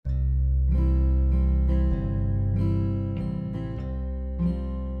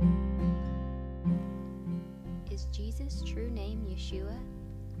Yeshua?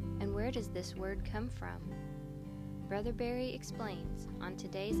 And where does this word come from? Brother Barry explains on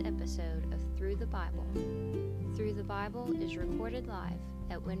today's episode of Through the Bible. Through the Bible is recorded live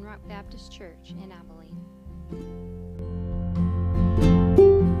at Windrock Baptist Church in Abilene.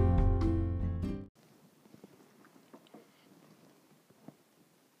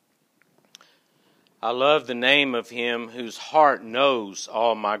 I love the name of him whose heart knows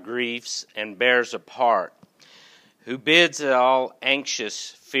all my griefs and bears a part, who bids all anxious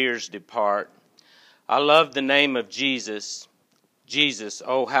fears depart. I love the name of Jesus. Jesus,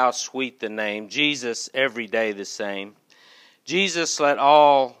 oh how sweet the name. Jesus, every day the same. Jesus, let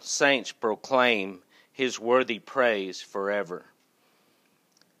all saints proclaim his worthy praise forever.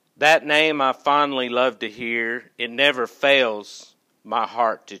 That name I fondly love to hear. It never fails my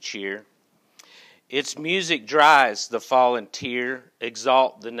heart to cheer. Its music dries the fallen tear.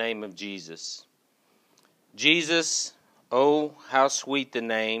 Exalt the name of Jesus. Jesus, oh, how sweet the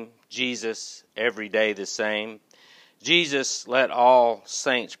name. Jesus, every day the same. Jesus, let all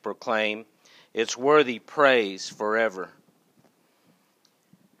saints proclaim its worthy praise forever.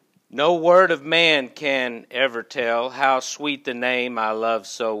 No word of man can ever tell how sweet the name I love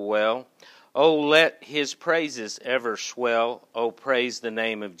so well. Oh, let his praises ever swell. Oh, praise the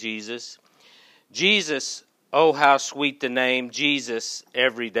name of Jesus. Jesus, oh how sweet the name, Jesus,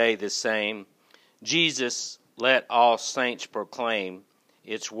 every day the same. Jesus, let all saints proclaim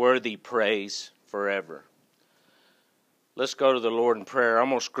its worthy praise forever. Let's go to the Lord in prayer. Our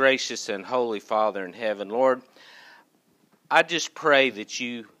most gracious and holy Father in heaven, Lord, I just pray that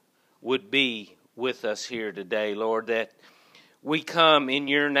you would be with us here today, Lord, that we come in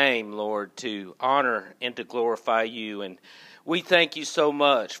your name, Lord, to honor and to glorify you. And we thank you so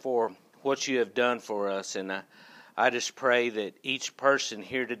much for what you have done for us, and I just pray that each person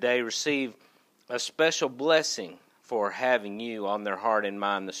here today receive a special blessing for having you on their heart and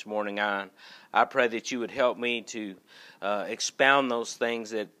mind this morning. I pray that you would help me to expound those things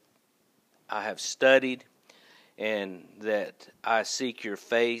that I have studied, and that I seek your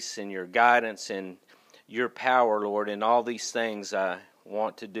face and your guidance and your power, Lord, in all these things I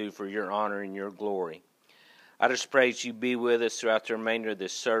want to do for your honor and your glory. I just pray that you be with us throughout the remainder of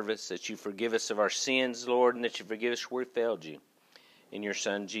this service, that you forgive us of our sins, Lord, and that you forgive us where we failed you. In your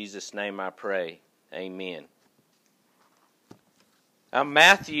Son, Jesus' name I pray. Amen. Now,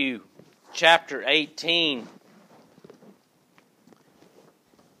 Matthew chapter 18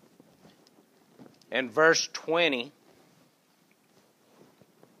 and verse 20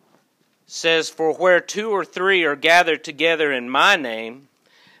 says, "For where two or three are gathered together in my name,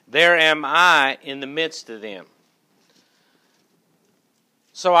 there am I in the midst of them."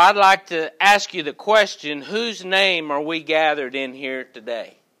 So I'd like to ask you the question, whose name are we gathered in here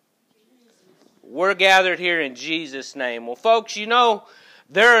today? We're gathered here in Jesus' name. Well, folks, you know,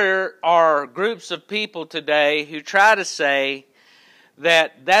 there are groups of people today who try to say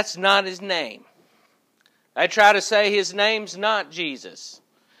that that's not his name. They try to say his name's not Jesus.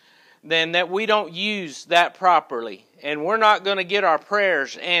 Then that we don't use that properly. And we're not going to get our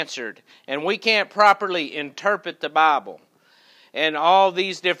prayers answered. And we can't properly interpret the Bible. And all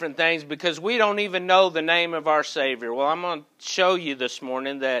these different things because we don't even know the name of our Savior. Well, I'm going to show you this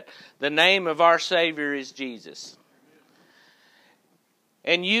morning that the name of our Savior is Jesus.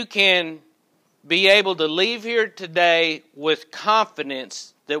 And you can be able to leave here today with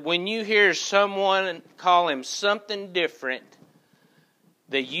confidence that when you hear someone call him something different,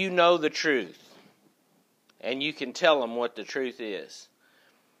 that you know the truth. And you can tell them what the truth is.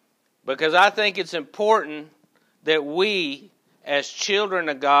 Because I think it's important that we, as children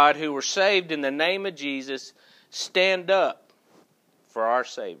of God who were saved in the name of Jesus, stand up for our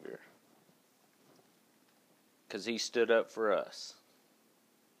Savior. Because he stood up for us.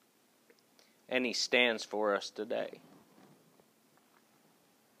 And he stands for us today.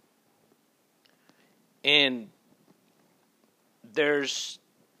 And there's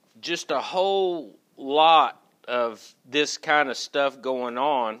just a whole lot of this kind of stuff going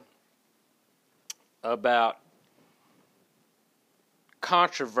on about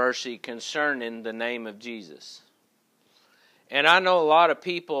controversy concerning the name of Jesus. And I know a lot of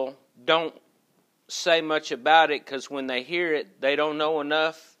people don't say much about it because when they hear it, they don't know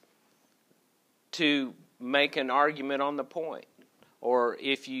enough to make an argument on the point. Or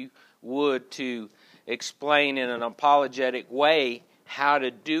if you would, to explain in an apologetic way how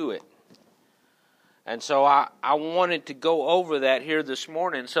to do it. And so I wanted to go over that here this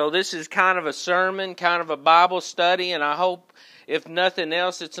morning. So this is kind of a sermon, kind of a Bible study, and I hope, if nothing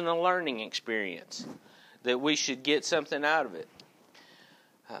else, it's a learning experience, that we should get something out of it.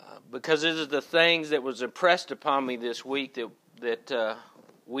 Because this is the things that was impressed upon me this week that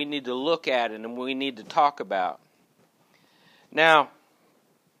we need to look at and we need to talk about. Now,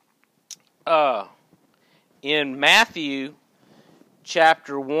 in Matthew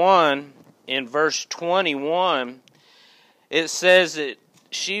chapter 1, in verse 21, it says that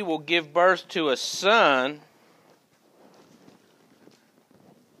she will give birth to a son.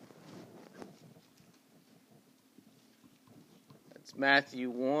 That's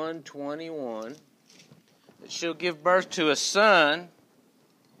Matthew 1:21. She'll give birth to a son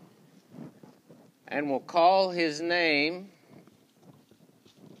and will call his name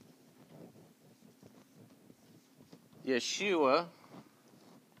Yeshua,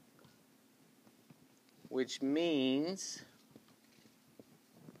 which means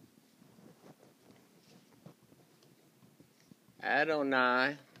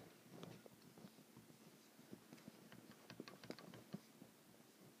Adonai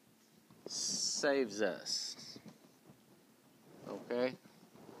saves us. Okay?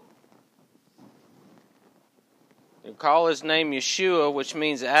 You call his name Yeshua, which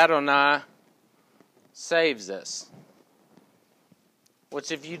means Adonai saves us.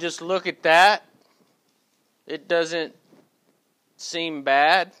 Which, if you just look at that, it doesn't seem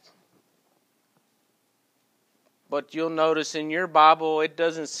bad. But you'll notice in your Bible, it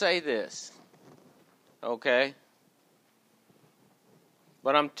doesn't say this. Okay?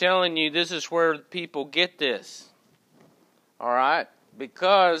 But I'm telling you, this is where people get this. All right?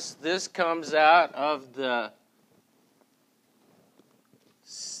 Because this comes out of the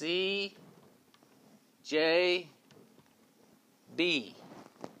CJB.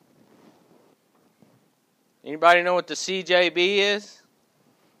 Anybody know what the CJB is?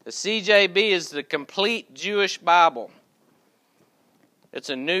 The CJB is the Complete Jewish Bible.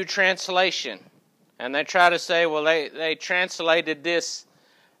 It's a new translation. And they try to say, well, they translated this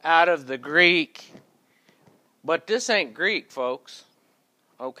out of the Greek. But this ain't Greek, folks.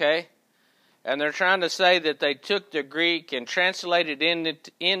 Okay? And they're trying to say that they took the Greek and translated it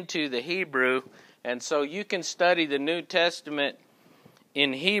into the Hebrew. And so you can study the New Testament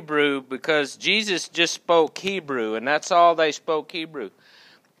in Hebrew because Jesus just spoke Hebrew. And that's all they spoke Hebrew.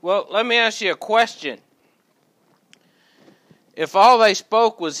 Well, let me ask you a question. If all they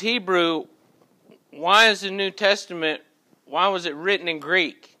spoke was Hebrew, why is the New Testament, why was it written in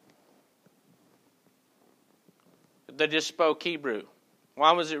Greek? They just spoke Hebrew.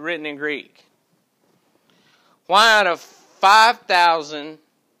 Why was it written in Greek? Why out of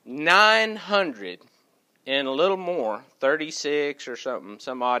 5,900 and a little more, 36 or something,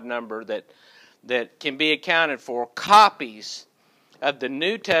 some odd number that can be accounted for, copies of the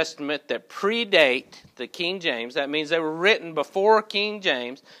New Testament that predate the King James, that means they were written before King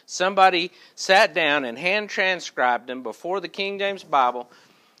James, somebody sat down and hand transcribed them before the King James Bible,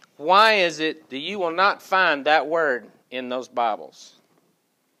 why is it that you will not find that word in those Bibles?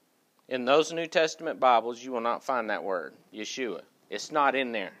 In those New Testament Bibles, you will not find that word, Yeshua. It's not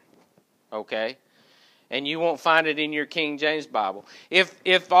in there, okay? And you won't find it in your King James Bible.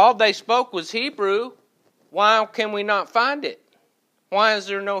 If all they spoke was Hebrew, why can we not find it? Why is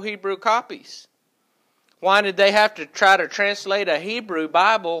there no Hebrew copies? Why did they have to try to translate a Hebrew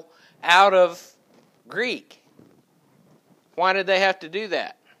Bible out of Greek? Why did they have to do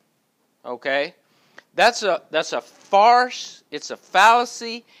that? Okay? That's a farce, it's a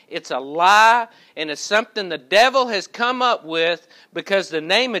fallacy, it's a lie, and it's something the devil has come up with because the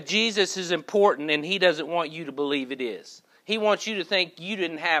name of Jesus is important and he doesn't want you to believe it is. He wants you to think you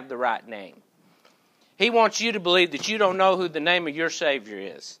didn't have the right name. He wants you to believe that you don't know who the name of your Savior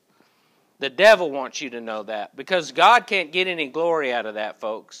is. The devil wants you to know that because God can't get any glory out of that,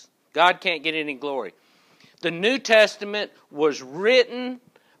 folks. God can't get any glory. The New Testament was written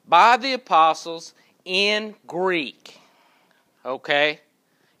by the apostles in Greek. Okay?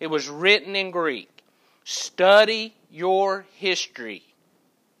 It was written in Greek. Study your history.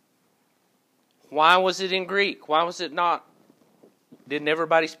 Why was it in Greek? Why was it not? Didn't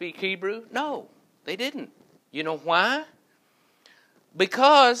everybody speak Hebrew? No, they didn't. You know why?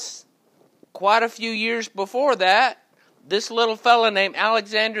 Because quite a few years before that, this little fella named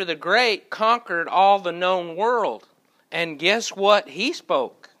Alexander the Great conquered all the known world. And guess what he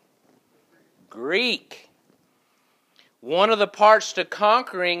spoke? Greek. One of the parts to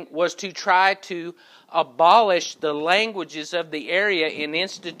conquering was to try to abolish the languages of the area and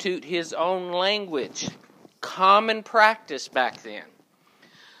institute his own language. Common practice back then.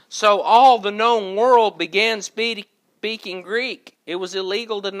 So all the known world began speaking Greek. It was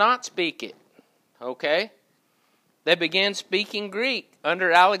illegal to not speak it. Okay? They began speaking Greek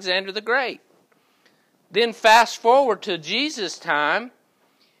under Alexander the Great. Then fast forward to Jesus' time,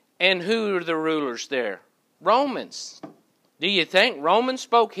 and who are the rulers there? Romans. Do you think Romans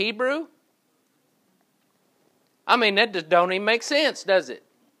spoke Hebrew? I mean, that just don't even make sense, does it?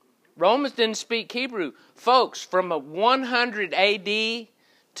 Romans didn't speak Hebrew. Folks, from 100 A.D.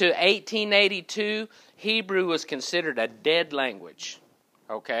 to 1882, Hebrew was considered a dead language.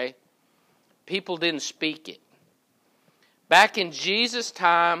 Okay? People didn't speak it. Back in Jesus'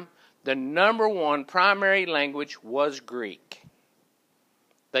 time, the number one primary language was Greek.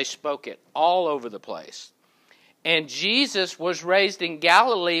 They spoke it all over the place. And Jesus was raised in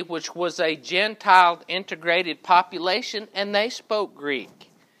Galilee, which was a Gentile integrated population, and they spoke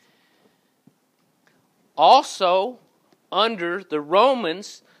Greek. Also, under the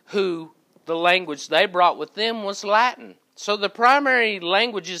Romans, who the language they brought with them was Latin. So the primary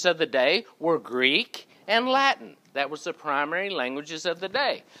languages of the day were Greek and Latin. That was the primary languages of the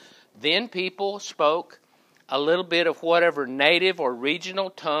day. Then people spoke a little bit of whatever native or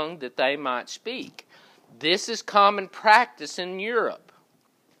regional tongue that they might speak. This is common practice in Europe.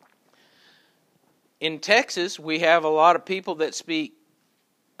 In Texas, we have a lot of people that speak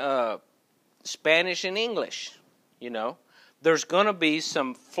Spanish and English. You know, there's going to be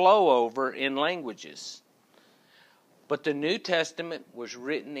some flow over in languages. But the New Testament was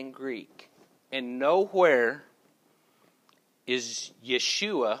written in Greek. And nowhere is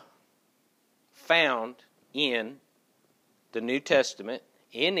Yeshua found in the New Testament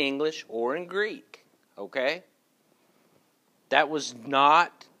in English or in Greek. Okay? That was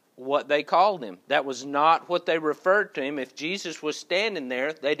not what they called him. That was not what they referred to him. If Jesus was standing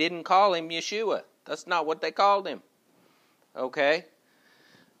there, they didn't call him Yeshua. That's not what they called him. Okay?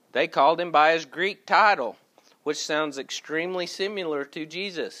 They called him by his Greek title, which sounds extremely similar to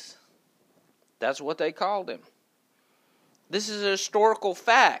Jesus. That's what they called him. This is a historical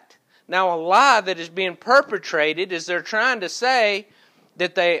fact. Now, a lie that is being perpetrated is they're trying to say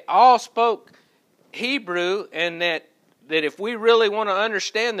that they all spoke Hebrew and that if we really want to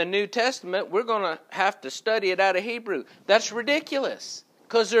understand the New Testament, we're going to have to study it out of Hebrew. That's ridiculous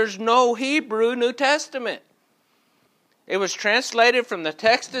because there's no Hebrew New Testament. It was translated from the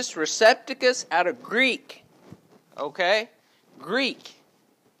Textus Receptus out of Greek. Okay? Greek.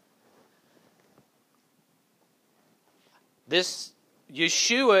 This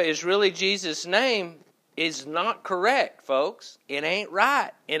Yeshua is really Jesus' name is not correct, folks. It ain't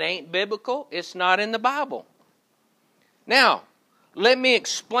right. It ain't biblical. It's not in the Bible. Now, let me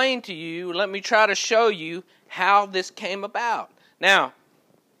explain to you, let me try to show you how this came about. Now,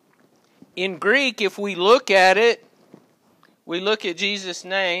 in Greek, if we look at it, we look at Jesus'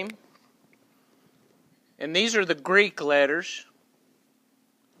 name, and these are the Greek letters.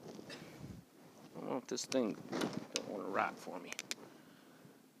 I don't know if this thing don't want to write for me.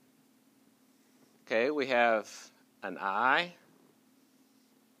 Okay, we have an I.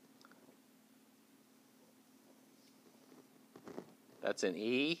 That's an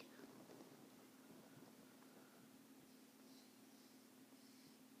E.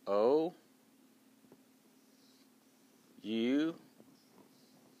 O. U.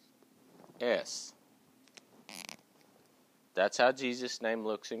 S. That's how Jesus' name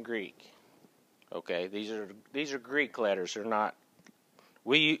looks in Greek. Okay, these are Greek letters. They're not.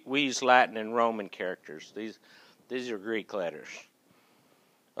 We use Latin and Roman characters. These are Greek letters.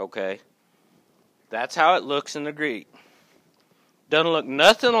 Okay, that's how it looks in the Greek. Doesn't look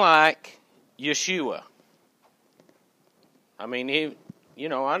nothing like Yeshua. I mean,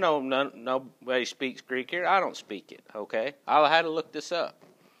 I know nobody speaks Greek here. I don't speak it. Okay, I had to look this up.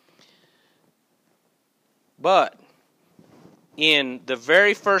 But in the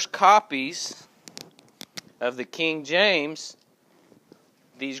very first copies of the King James,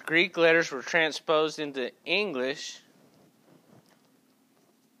 these Greek letters were transposed into English.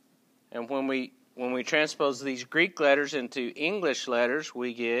 And when we transpose these Greek letters into English letters,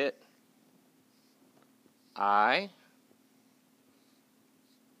 we get I,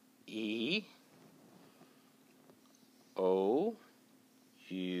 E, O,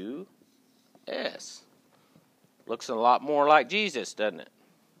 U, S. Looks a lot more like Jesus, doesn't it?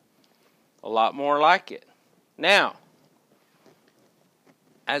 A lot more like it. Now,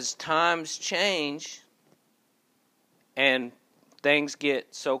 as times change and things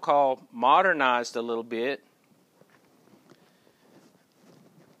get so-called modernized a little bit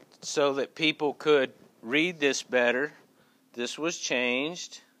so that people could read this better, this was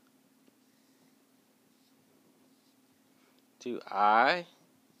changed to I,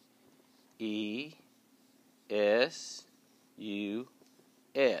 E, S, U,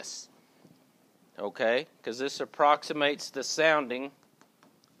 S. Okay? Because this approximates the sounding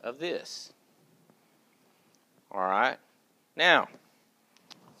of this. All right? Now,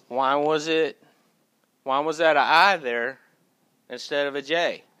 why was that an I there instead of a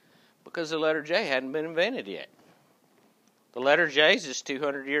J? Because the letter J hadn't been invented yet. The letter J is just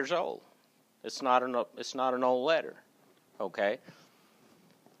 200 years old. It's not an old letter. Okay?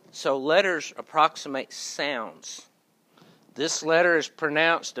 So letters approximate sounds. This letter is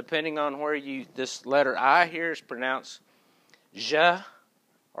pronounced, depending on where this letter I here is pronounced J,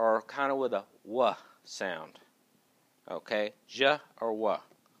 or kind of with a W sound. Okay? J or W.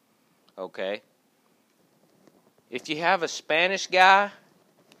 Okay? If you have a Spanish guy,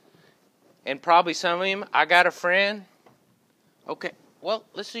 and probably some of them, I got a friend. Okay, well,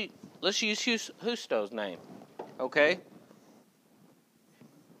 let's use Justo's name. Okay?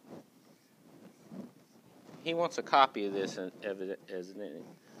 He wants a copy of this, evidently.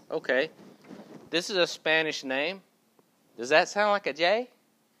 Okay. This is a Spanish name. Does that sound like a J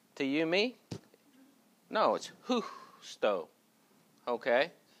to you and me? No, it's Justo.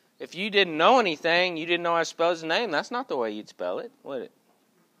 Okay? If you didn't know anything, you didn't know how to spell his name, that's not the way you'd spell it, would it?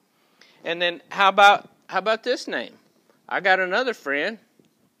 And then how about this name? I got another friend,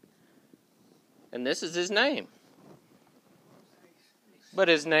 and this is his name. But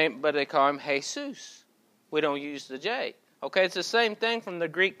they call him Jesus. We don't use the J. Okay, it's the same thing from the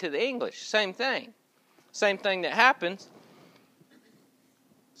Greek to the English. Same thing. Same thing that happens.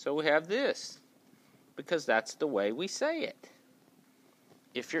 So we have this. Because that's the way we say it.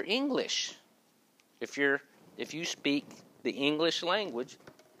 If you're English, if you speak the English language,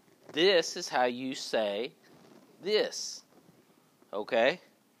 this is how you say this. Okay?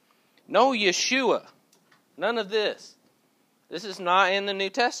 No Yeshua. None of this. This is not in the New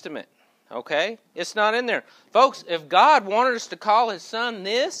Testament. Okay? It's not in there. Folks, if God wanted us to call His Son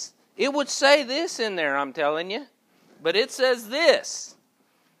this, it would say this in there, I'm telling you. But it says this.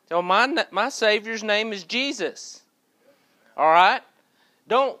 So my Savior's name is Jesus. All right?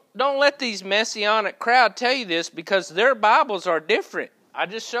 Don't let these messianic crowd tell you this, because their Bibles are different. I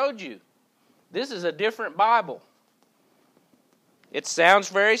just showed you. This is a different Bible. It sounds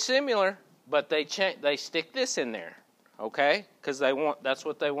very similar, but they stick this in there. Okay? Because that's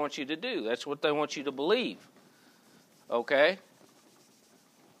what they want you to do. That's what they want you to believe. Okay?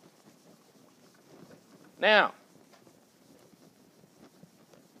 Now,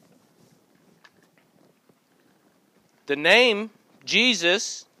 the name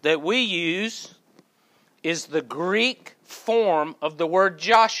Jesus that we use is the Greek form of the word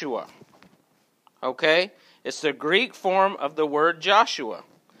Joshua. Okay? It's the Greek form of the word Joshua.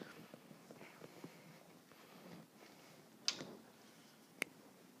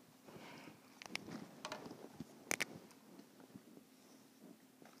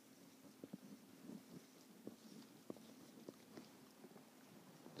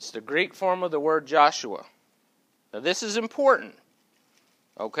 It's the Greek form of the word Joshua. Now this is important.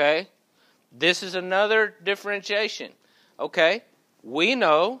 Okay? This is another differentiation. Okay? We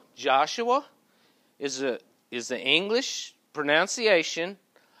know Joshua is the English pronunciation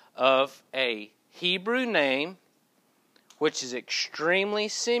of a Hebrew name which is extremely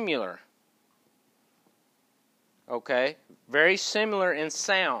similar. Okay? Very similar in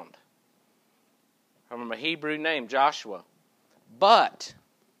sound. From a Hebrew name, Joshua. But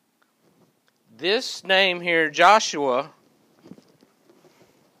this name here, Joshua,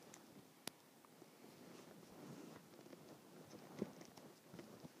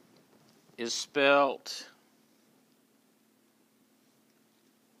 is spelt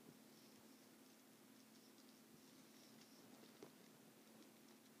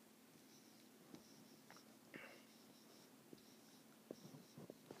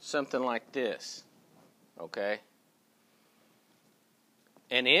something like this. Okay?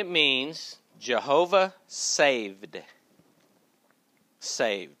 And it means Jehovah saved.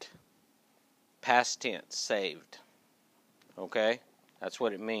 Saved. Past tense, saved. Okay? That's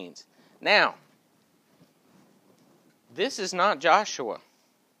what it means. Now, this is not Joshua.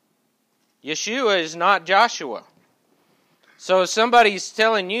 Yeshua is not Joshua. So if somebody's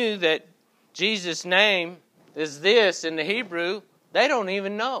telling you that Jesus' name is this in the Hebrew, they don't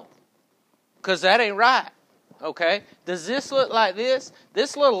even know. Because that ain't right. Okay? Does this look like this?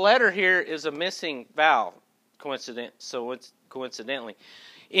 This little letter here is a missing vowel, coincidentally.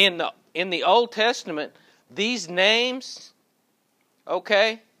 In the Old Testament, these names,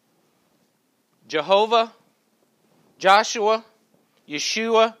 okay, Jehovah, Joshua,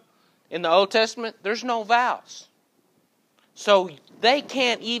 Yeshua, in the Old Testament, there's no vowels. So they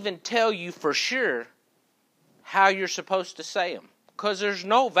can't even tell you for sure how you're supposed to say them, because there's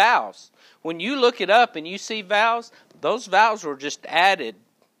no vowels. When you look it up and you see vowels, those vowels were just added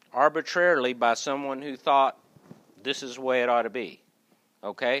arbitrarily by someone who thought this is the way it ought to be.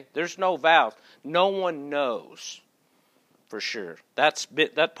 Okay? There's no vowels. No one knows. for sure.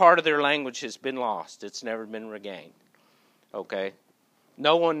 That part of their language has been lost. It's never been regained. Okay?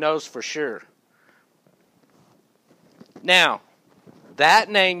 No one knows for sure. Now, that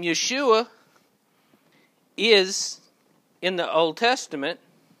name Yeshua is in the Old Testament.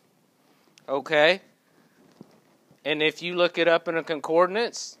 Okay? And if you look it up in a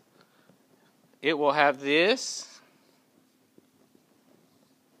concordance, it will have this.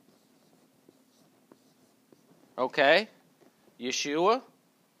 Okay? Yeshua.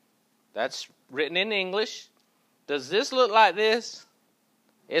 That's written in English. Does this look like this?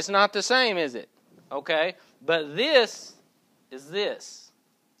 It's not the same, is it? Okay? But this is this.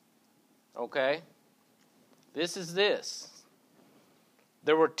 Okay? This is this.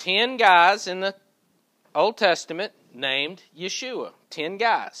 There were 10 guys in the Old Testament named Yeshua. 10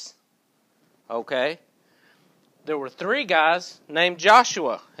 guys. Okay? There were 3 guys named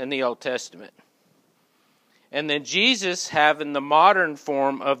Joshua in the Old Testament. And then Jesus having the modern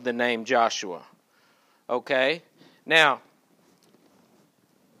form of the name Joshua. Okay? Now,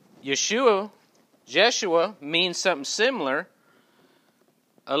 Jeshua means something similar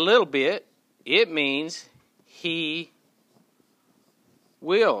a little bit. It means he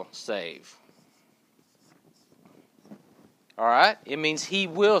will save. All right? It means he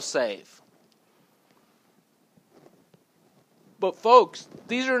will save. But folks,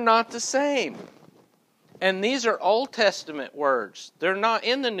 these are not the same. And these are Old Testament words. They're not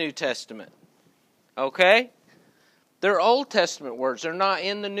in the New Testament. Okay? They're Old Testament words. They're not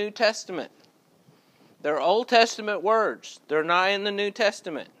in the New Testament. They're Old Testament words. They're not in the New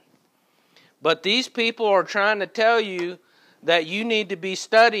Testament. But these people are trying to tell you that you need to be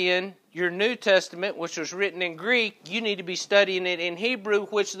studying your New Testament, which was written in Greek. You need to be studying it in Hebrew,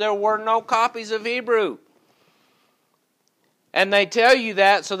 which there were no copies of Hebrew. And they tell you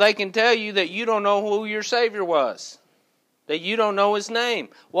that so they can tell you that you don't know who your Savior was. That you don't know His name.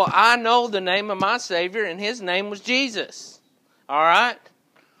 Well, I know the name of my Savior, and His name was Jesus. All right?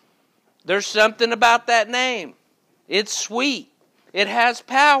 There's something about that name. It's sweet. It has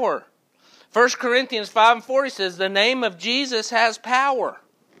power. 1 Corinthians 5:40 says the name of Jesus has power.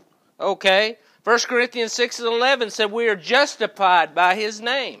 Okay? 1 Corinthians 6:11 said we are justified by His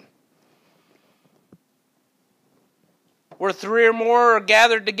name. Where 3 or more are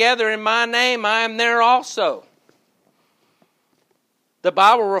gathered together in my name, I am there also. The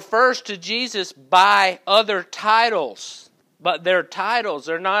Bible refers to Jesus by other titles. But their titles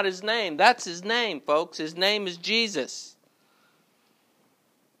are not His name. That's His name, folks. His name is Jesus.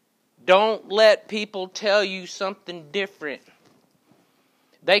 Don't let people tell you something different.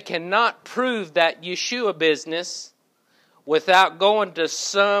 They cannot prove that Yeshua business without going to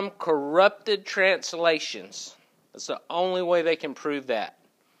some corrupted translations. That's the only way they can prove that.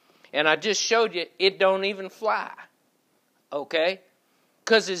 And I just showed you it don't even fly. Okay?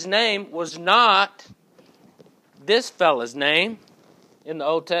 Because his name was not this fella's name in the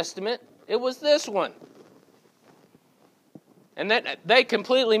Old Testament. It was this one. And that they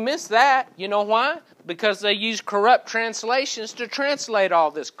completely missed that. You know why? Because they used corrupt translations to translate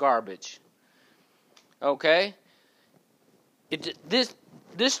all this garbage. Okay? This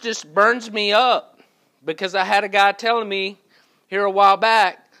just burns me up. Because I had a guy telling me here a while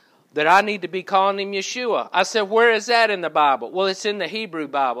back that I need to be calling him Yeshua. I said, where is that in the Bible? Well, it's in the Hebrew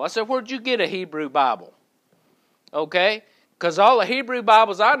Bible. I said, where'd you get a Hebrew Bible? Okay? Because all the Hebrew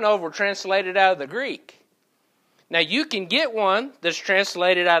Bibles I know were translated out of the Greek. Now, you can get one that's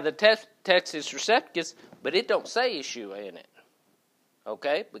translated out of the Texas Receptus, but it don't say Yeshua in it.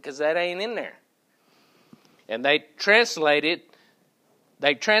 Okay? Because that ain't in there. And they translate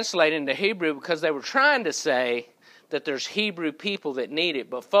into Hebrew because they were trying to say that there's Hebrew people that need it.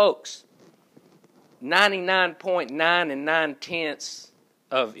 But folks, 99.9 and 9/10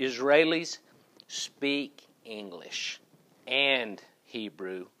 of Israelis speak English and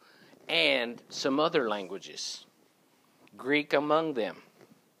Hebrew and some other languages. Greek among them.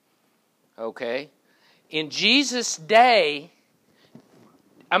 Okay? In Jesus' day,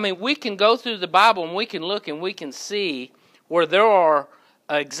 I mean, we can go through the Bible and we can look and we can see where there are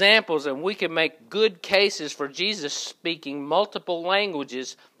examples, and we can make good cases for Jesus speaking multiple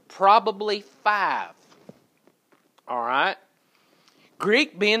languages, probably 5. All right?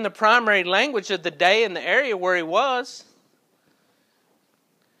 Greek being the primary language of the day in the area where he was.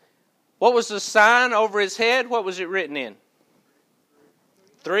 What was the sign over his head? What was it written in?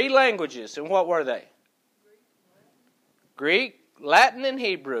 3 languages. And what were they? Greek, Latin, and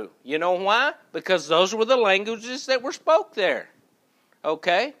Hebrew. You know why? Because those were the languages that were spoke there.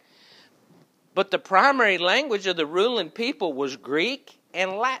 Okay? But the primary language of the ruling people was Greek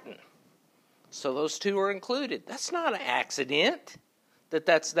and Latin. So those two are included. That's not an accident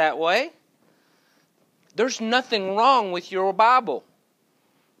that's that way. There's nothing wrong with your Bible.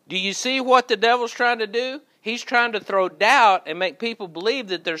 Do you see what the devil's trying to do? He's trying to throw doubt and make people believe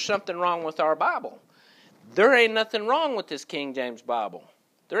that there's something wrong with our Bible. There ain't nothing wrong with this King James Bible.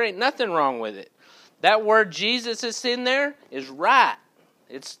 There ain't nothing wrong with it. That word Jesus that's in there is right.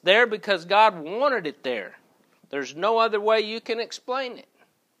 It's there because God wanted it there. There's no other way you can explain it.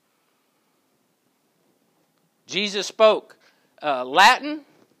 Jesus spoke Latin,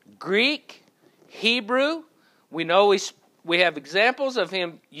 Greek, Hebrew. We know we have examples of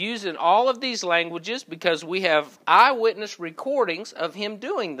him using all of these languages because we have eyewitness recordings of him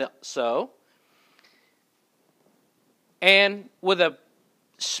doing so. And with a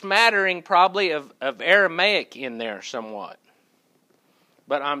smattering probably of Aramaic in there somewhat.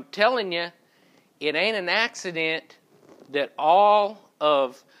 But I'm telling you, it ain't an accident that all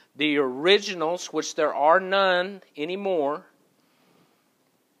of the originals, which there are none anymore,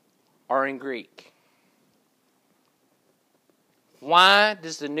 are in Greek. Why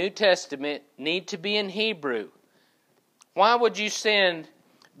does the New Testament need to be in Hebrew? Why would you send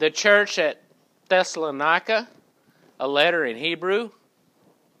the church at Thessalonica a letter in Hebrew?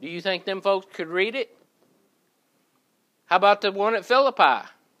 Do you think them folks could read it? How about the one at Philippi?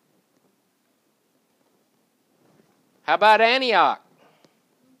 How about Antioch?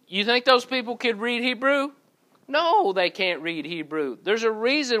 You think those people could read Hebrew? No, they can't read Hebrew. There's a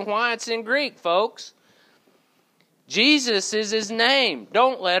reason why it's in Greek, folks. Jesus is his name.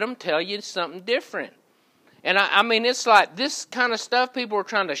 Don't let them tell you something different. And I mean, it's like this kind of stuff people are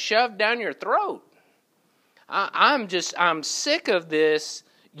trying to shove down your throat. I'm sick of this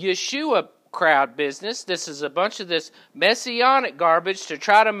Yeshua crowd business. This is a bunch of this messianic garbage to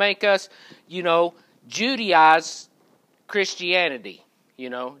try to make us, Judaize Christianity.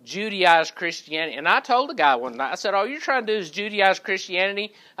 Judaize Christianity. And I told a guy one night, I said, all you're trying to do is Judaize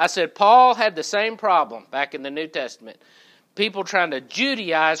Christianity. I said, Paul had the same problem back in the New Testament. People trying to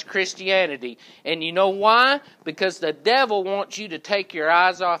Judaize Christianity. And you know why? Because the devil wants you to take your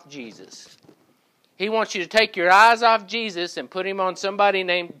eyes off Jesus. He wants you to take your eyes off Jesus and put him on somebody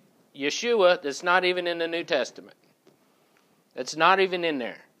named Yeshua that's not even in the New Testament. It's not even in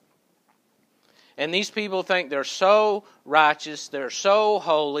there. And these people think they're so righteous, they're so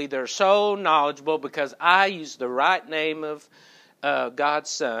holy, they're so knowledgeable because I use the right name of God's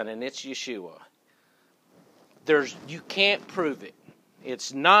Son, and it's Yeshua. You can't prove it.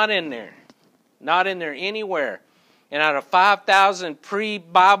 It's not in there. Not in there anywhere. And out of 5,000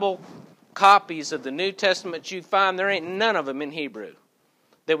 pre-Bible copies of the New Testament you find, there ain't none of them in Hebrew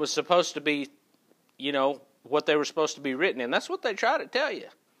that was supposed to be, what they were supposed to be written in. That's what they try to tell you.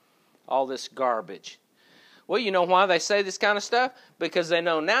 All this garbage. Well, you know why they say this kind of stuff? Because they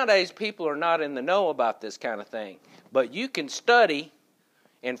know nowadays people are not in the know about this kind of thing. But you can study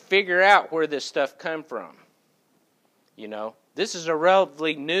and figure out where this stuff come from. This is a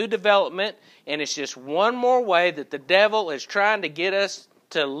relatively new development, and it's just one more way that the devil is trying to get us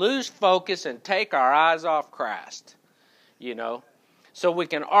to lose focus and take our eyes off Christ. So we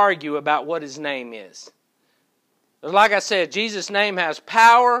can argue about what his name is. Like I said, Jesus' name has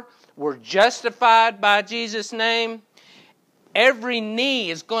power. We're justified by Jesus' name. Every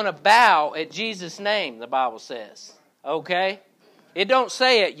knee is going to bow at Jesus' name, the Bible says. Okay? It don't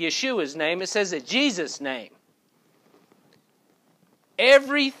say at Yeshua's name. It says at Jesus' name.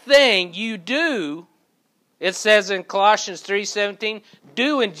 Everything you do, it says in Colossians 3:17,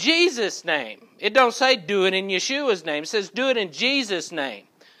 do in Jesus' name. It don't say do it in Yeshua's name. It says do it in Jesus' name.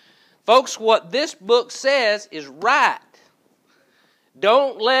 Folks, what this book says is right.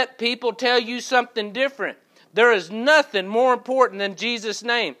 Don't let people tell you something different. There is nothing more important than Jesus'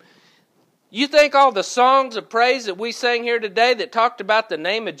 name. You think all the songs of praise that we sang here today that talked about the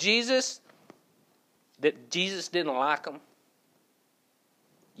name of Jesus, that Jesus didn't like them?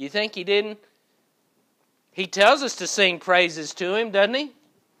 You think he didn't? He tells us to sing praises to him, doesn't he?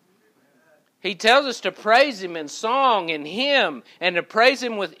 He tells us to praise him in song and hymn and to praise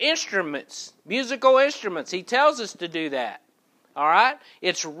him with instruments, musical instruments. He tells us to do that. All right?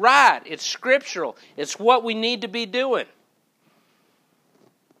 It's right. It's scriptural. It's what we need to be doing.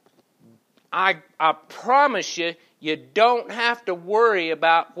 I promise you, you don't have to worry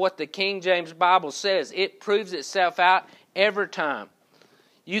about what the King James Bible says. It proves itself out every time.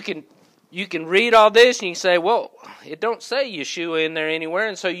 You can read all this and you can say, well, it don't say Yeshua in there anywhere.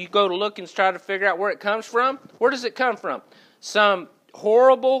 And so you go to look and try to figure out where it comes from. Where does it come from? Some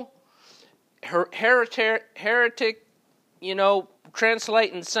horrible heretic,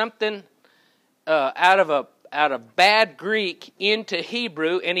 translating something out of of bad Greek into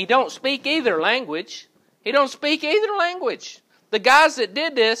Hebrew, and he don't speak either language. He don't speak either language. The guys that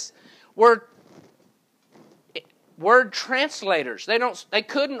did this were word translators. They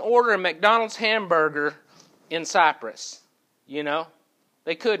couldn't order a McDonald's hamburger in Cyprus. You know?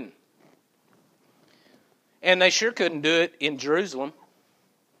 They couldn't. And they sure couldn't do it in Jerusalem.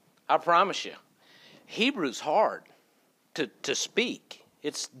 I promise you. Hebrew's hard to speak.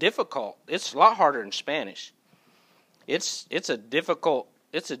 It's difficult. It's a lot harder than Spanish. It's a difficult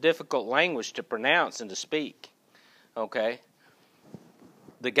language to pronounce and to speak. Okay?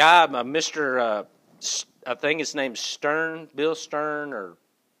 The guy, Mr. I think his name's Stern, Bill Stern, or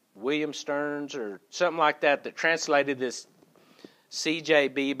William Stearns, or something like that translated this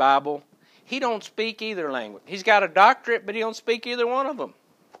CJB Bible. He don't speak either language. He's got a doctorate, but he don't speak either one of them.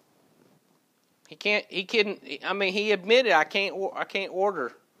 He admitted I couldn't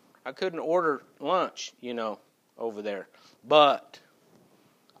order lunch, over there. But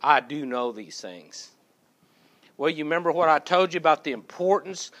I do know these things. Well, you remember what I told you about the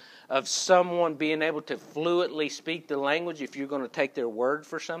importance of someone being able to fluently speak the language if you're going to take their word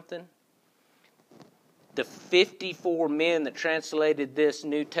for something? The 54 men that translated this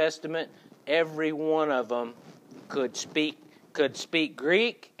New Testament, every one of them could speak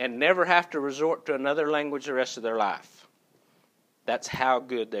Greek and never have to resort to another language the rest of their life. That's how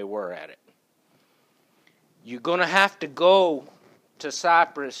good they were at it. You're going to have to go to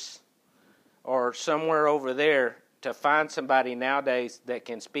Cyprus or somewhere over there to find somebody nowadays that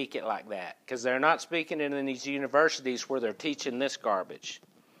can speak it like that. Because they're not speaking it in these universities where they're teaching this garbage.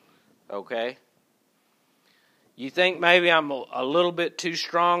 Okay? You think maybe I'm a little bit too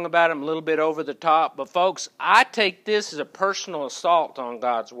strong about it, I'm a little bit over the top. But folks, I take this as a personal assault on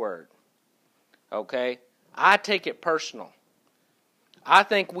God's Word. Okay? I take it personal. I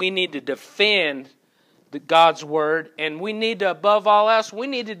think we need to defend God's Word, and we need to, above all else, we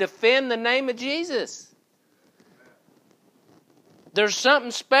need to defend the name of Jesus. There's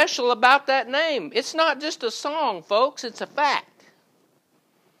something special about that name. It's not just a song, folks. It's a fact.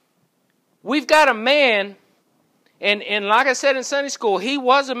 We've got a man, and like I said in Sunday school, he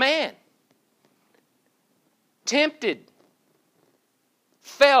was a man. Tempted.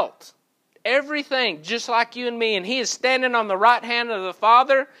 Felt. Everything just like you and me. And he is standing on the right hand of the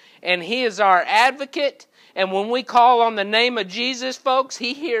Father, and he is our advocate. And when we call on the name of Jesus, folks,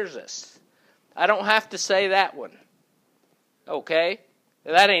 he hears us. I don't have to say that one. Okay?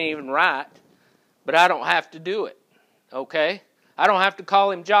 That ain't even right. But I don't have to do it. Okay? I don't have to call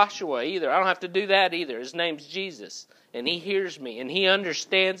him Joshua either. I don't have to do that either. His name's Jesus. And he hears me. And he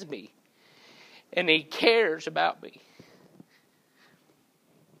understands me. And he cares about me.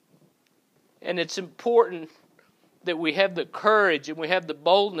 And it's important that we have the courage and we have the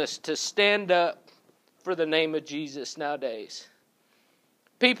boldness to stand up for the name of Jesus nowadays.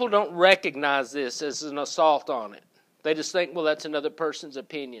 People don't recognize this as an assault on it. They just think, well, that's another person's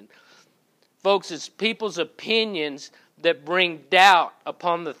opinion. Folks, it's people's opinions that bring doubt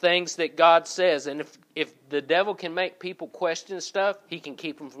upon the things that God says. And if the devil can make people question stuff, he can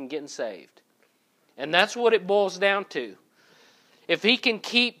keep them from getting saved. And that's what it boils down to. If he can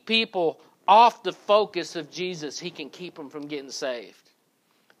keep people off the focus of Jesus, he can keep them from getting saved.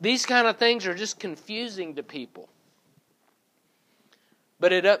 These kind of things are just confusing to people.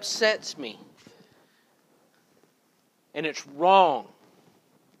 But it upsets me. And it's wrong.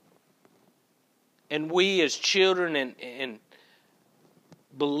 And we as children and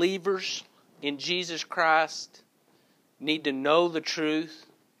believers in Jesus Christ need to know the truth.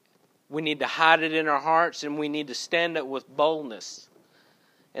 We need to hide it in our hearts, and we need to stand up with boldness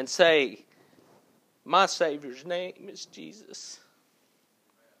and say, my Savior's name is Jesus.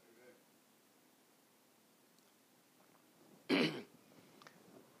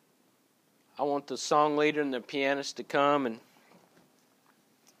 I want the song leader and the pianist to come, and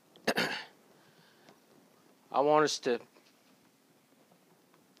I want us to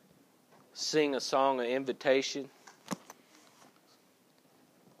sing a song of invitation.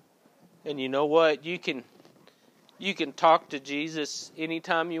 And you know what? You can talk to Jesus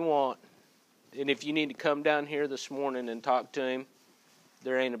anytime you want. And if you need to come down here this morning and talk to him,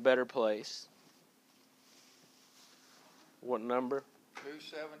 there ain't a better place. What number?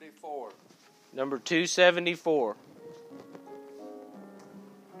 274. Number 274.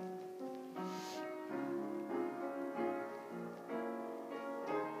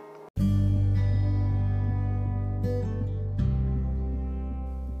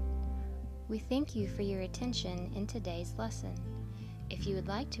 We thank you for your attention in today's lesson. If you would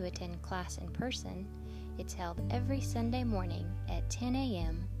like to attend class in person, it's held every Sunday morning at 10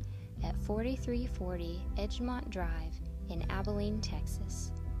 a.m. at 4340 Edgemont Drive in Abilene,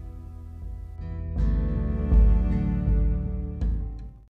 Texas.